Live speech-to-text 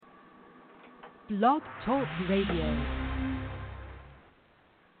Blog Talk Radio.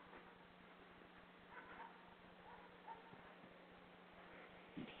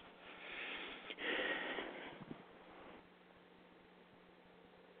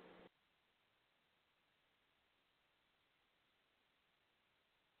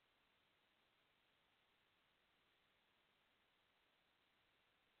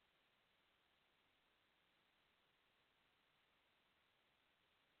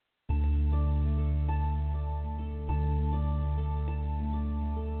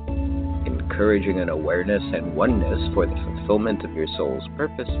 Encouraging an awareness and oneness for the fulfillment of your soul's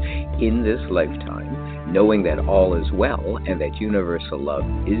purpose in this lifetime, knowing that all is well and that universal love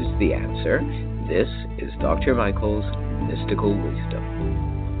is the answer. This is Dr. Michael's Mystical Wisdom.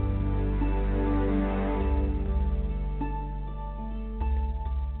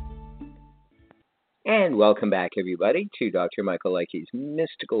 And welcome back, everybody, to Dr. Michael Leakey's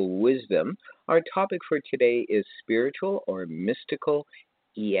Mystical Wisdom. Our topic for today is spiritual or mystical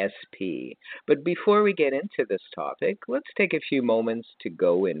E.S.P. But before we get into this topic, let's take a few moments to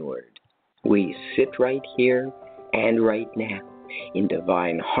go inward. We sit right here and right now in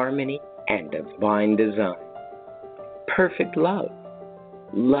divine harmony and divine design. Perfect love,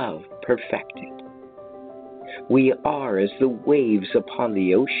 love perfected. We are as the waves upon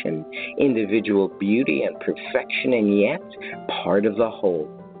the ocean, individual beauty and perfection, and yet part of the whole.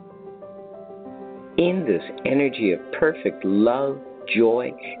 In this energy of perfect love,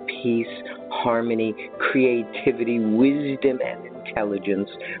 joy, peace, harmony, creativity, wisdom, and intelligence,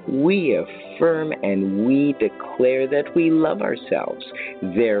 we affirm and we declare that we love ourselves.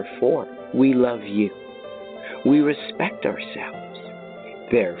 Therefore, we love you. We respect ourselves.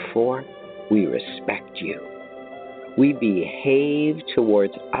 Therefore, we respect you. We behave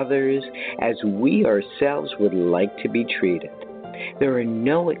towards others as we ourselves would like to be treated. There are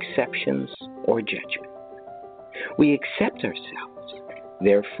no exceptions or judgments. We accept ourselves.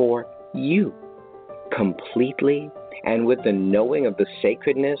 Therefore, you, completely and with the knowing of the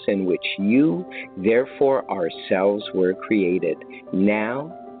sacredness in which you, therefore ourselves, were created,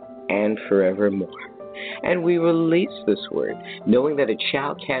 now and forevermore. And we release this word, knowing that it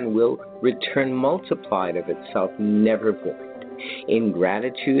shall, can, will return multiplied of itself, never void. In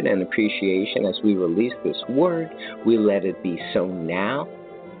gratitude and appreciation as we release this word, we let it be so now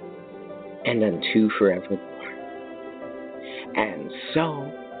and unto forevermore. And so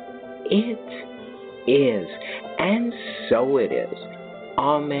it is, and so it is.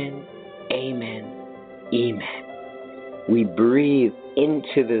 Amen, amen, amen. We breathe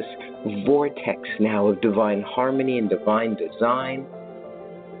into this vortex now of divine harmony and divine design,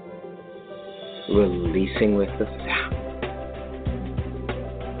 releasing with the sound.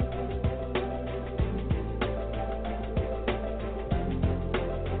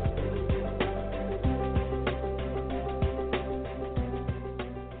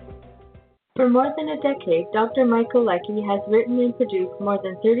 For more than a decade, Dr. Michael Leakey has written and produced more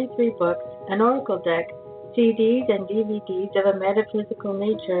than 33 books, an oracle deck, CDs and DVDs of a metaphysical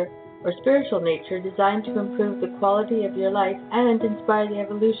nature or spiritual nature designed to improve the quality of your life and inspire the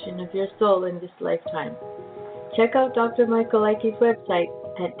evolution of your soul in this lifetime. Check out Dr. Michael Leakey's website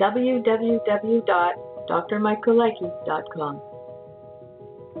at www.drmichaelleakey.com.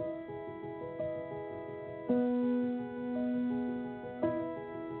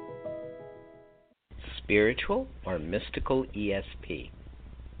 Spiritual or mystical ESP.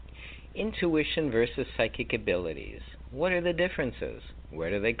 Intuition versus psychic abilities. What are the differences? Where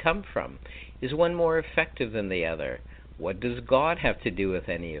do they come from? Is one more effective than the other? What does God have to do with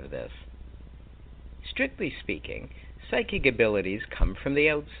any of this? Strictly speaking, psychic abilities come from the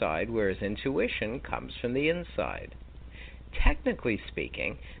outside, whereas intuition comes from the inside. Technically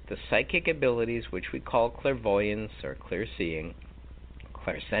speaking, the psychic abilities which we call clairvoyance or clairseeing,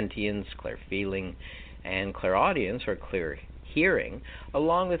 clairsentience, clairfeeling, and clairaudience or clear hearing,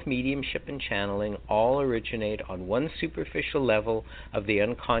 along with mediumship and channeling, all originate on one superficial level of the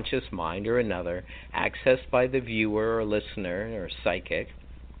unconscious mind or another, accessed by the viewer or listener or psychic,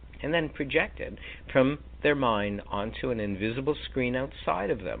 and then projected from their mind onto an invisible screen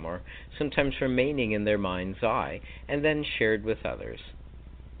outside of them, or sometimes remaining in their mind's eye, and then shared with others.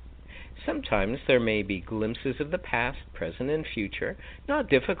 Sometimes there may be glimpses of the past, present, and future, not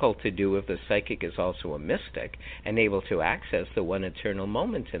difficult to do if the psychic is also a mystic and able to access the one eternal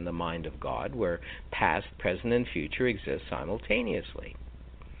moment in the mind of God where past, present, and future exist simultaneously.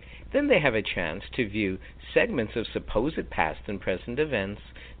 Then they have a chance to view segments of supposed past and present events,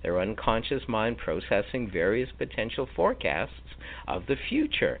 their unconscious mind processing various potential forecasts of the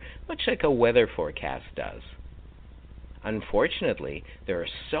future, much like a weather forecast does. Unfortunately, there are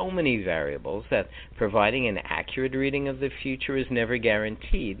so many variables that providing an accurate reading of the future is never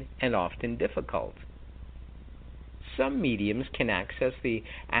guaranteed and often difficult. Some mediums can access the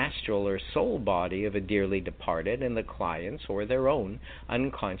astral or soul body of a dearly departed in the client's or their own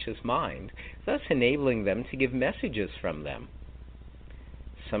unconscious mind, thus enabling them to give messages from them.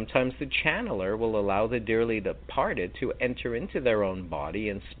 Sometimes the channeler will allow the dearly departed to enter into their own body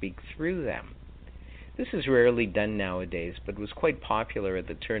and speak through them. This is rarely done nowadays, but was quite popular at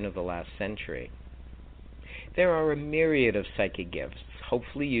the turn of the last century. There are a myriad of psychic gifts,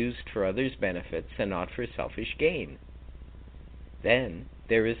 hopefully used for others' benefits and not for selfish gain. Then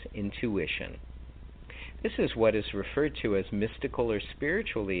there is intuition. This is what is referred to as mystical or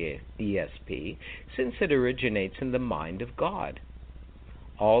spiritual ESP, since it originates in the mind of God.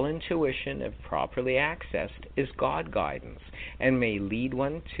 All intuition, if properly accessed, is God guidance and may lead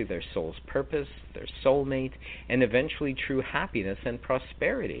one to their soul's purpose, their soulmate, and eventually true happiness and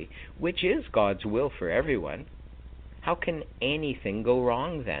prosperity, which is God's will for everyone. How can anything go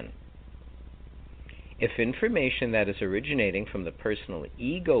wrong then? If information that is originating from the personal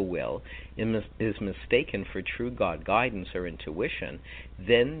ego will is mistaken for true God guidance or intuition,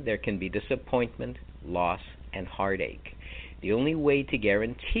 then there can be disappointment, loss, and heartache. The only way to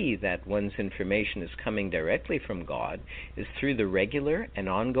guarantee that one's information is coming directly from God is through the regular and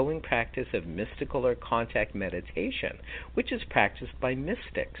ongoing practice of mystical or contact meditation, which is practiced by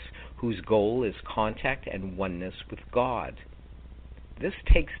mystics, whose goal is contact and oneness with God. This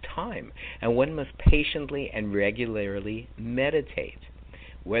takes time, and one must patiently and regularly meditate.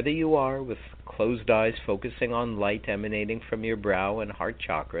 Whether you are with closed eyes focusing on light emanating from your brow and heart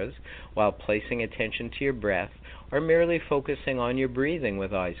chakras while placing attention to your breath, or merely focusing on your breathing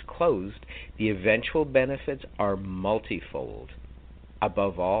with eyes closed, the eventual benefits are multifold.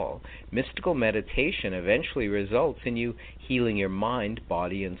 Above all, mystical meditation eventually results in you healing your mind,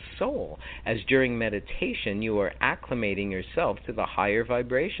 body, and soul, as during meditation you are acclimating yourself to the higher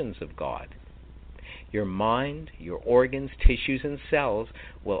vibrations of God. Your mind, your organs, tissues, and cells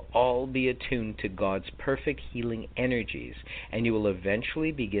will all be attuned to God's perfect healing energies, and you will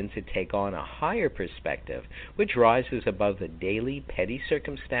eventually begin to take on a higher perspective, which rises above the daily petty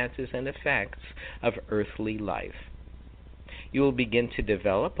circumstances and effects of earthly life. You will begin to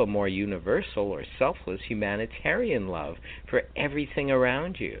develop a more universal or selfless humanitarian love for everything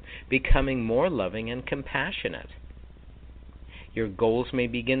around you, becoming more loving and compassionate. Your goals may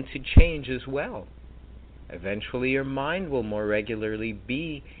begin to change as well. Eventually, your mind will more regularly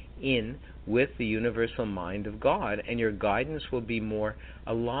be in with the universal mind of God, and your guidance will be more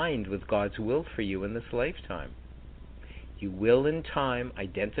aligned with God's will for you in this lifetime. You will, in time,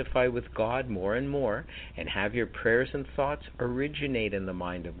 identify with God more and more, and have your prayers and thoughts originate in the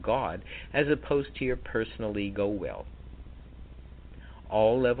mind of God, as opposed to your personal ego will.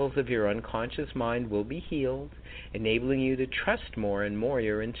 All levels of your unconscious mind will be healed, enabling you to trust more and more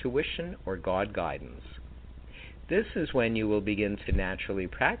your intuition or God guidance. This is when you will begin to naturally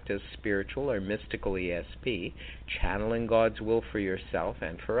practice spiritual or mystical ESP, channeling God's will for yourself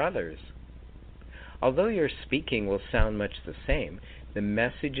and for others. Although your speaking will sound much the same, the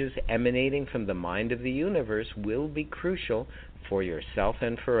messages emanating from the mind of the universe will be crucial for yourself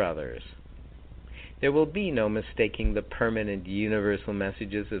and for others. There will be no mistaking the permanent universal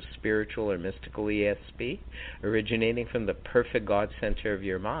messages of spiritual or mystical ESP originating from the perfect God center of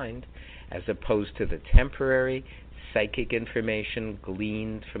your mind, as opposed to the temporary psychic information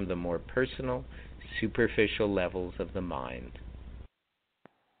gleaned from the more personal, superficial levels of the mind.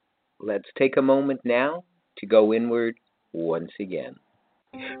 Let's take a moment now to go inward once again.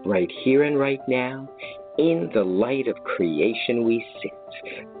 Right here and right now, in the light of creation we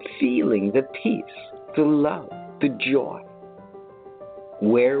sit, feeling the peace, the love, the joy.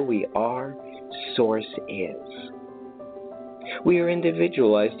 Where we are, Source is. We are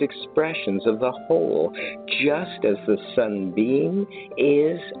individualized expressions of the whole, just as the sunbeam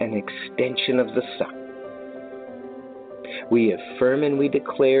is an extension of the sun. We affirm and we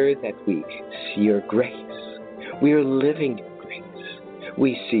declare that we see your grace. We are living your grace.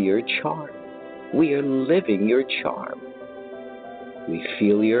 We see your charm. We are living your charm. We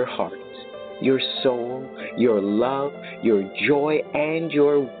feel your heart, your soul, your love, your joy, and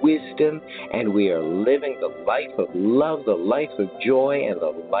your wisdom, and we are living the life of love, the life of joy, and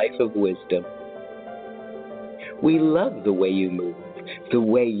the life of wisdom. We love the way you move, the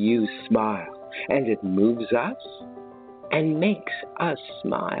way you smile, and it moves us and makes us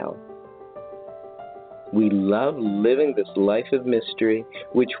smile. We love living this life of mystery,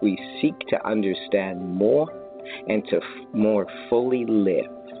 which we seek to understand more and to more fully live.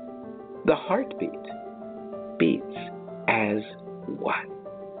 The heartbeat beats as one.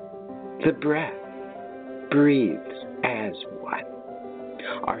 The breath breathes as one.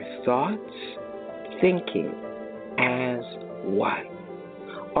 Our thoughts, thinking as one.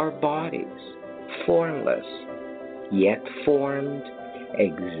 Our bodies, formless, yet formed,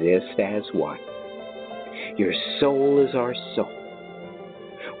 exist as one. Your soul is our soul.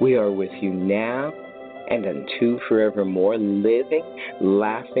 We are with you now and unto forevermore, living,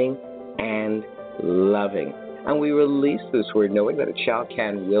 laughing, and loving. And we release this word knowing that it shall,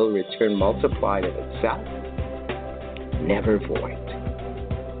 can, will return multiplied in itself, never void.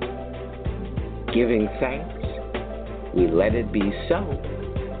 Giving thanks, we let it be so,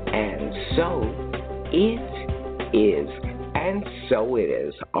 and so it is, and so it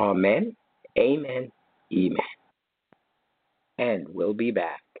is. Amen, amen, amen. And we'll be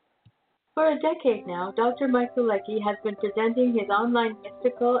back. For a decade now, Dr. Michael Leckie has been presenting his online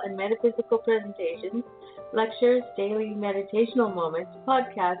mystical and metaphysical presentations, lectures, daily meditational moments,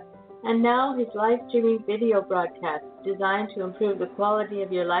 podcasts, and now his live streaming video broadcasts designed to improve the quality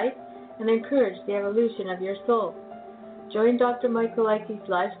of your life and encourage the evolution of your soul. Join Dr. Michael Leckie's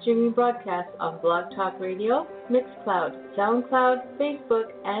live streaming broadcasts on Blog Talk Radio, Mixcloud, SoundCloud,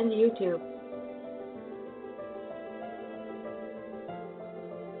 Facebook, and YouTube.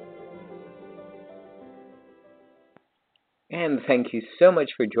 And thank you so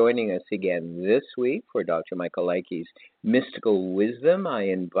much for joining us again this week for Dr. Michael Leckie's Mystical Wisdom. I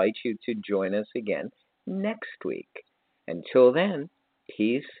invite you to join us again next week. Until then,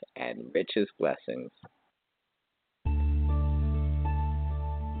 peace and richest blessings.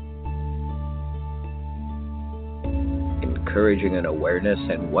 Encouraging an awareness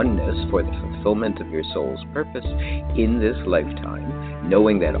and oneness for the fulfillment of your soul's purpose in this lifetime,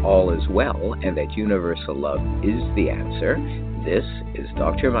 knowing that all is well and that universal love is the answer. This is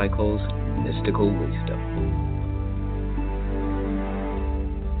Dr. Michael's Mystical Wisdom.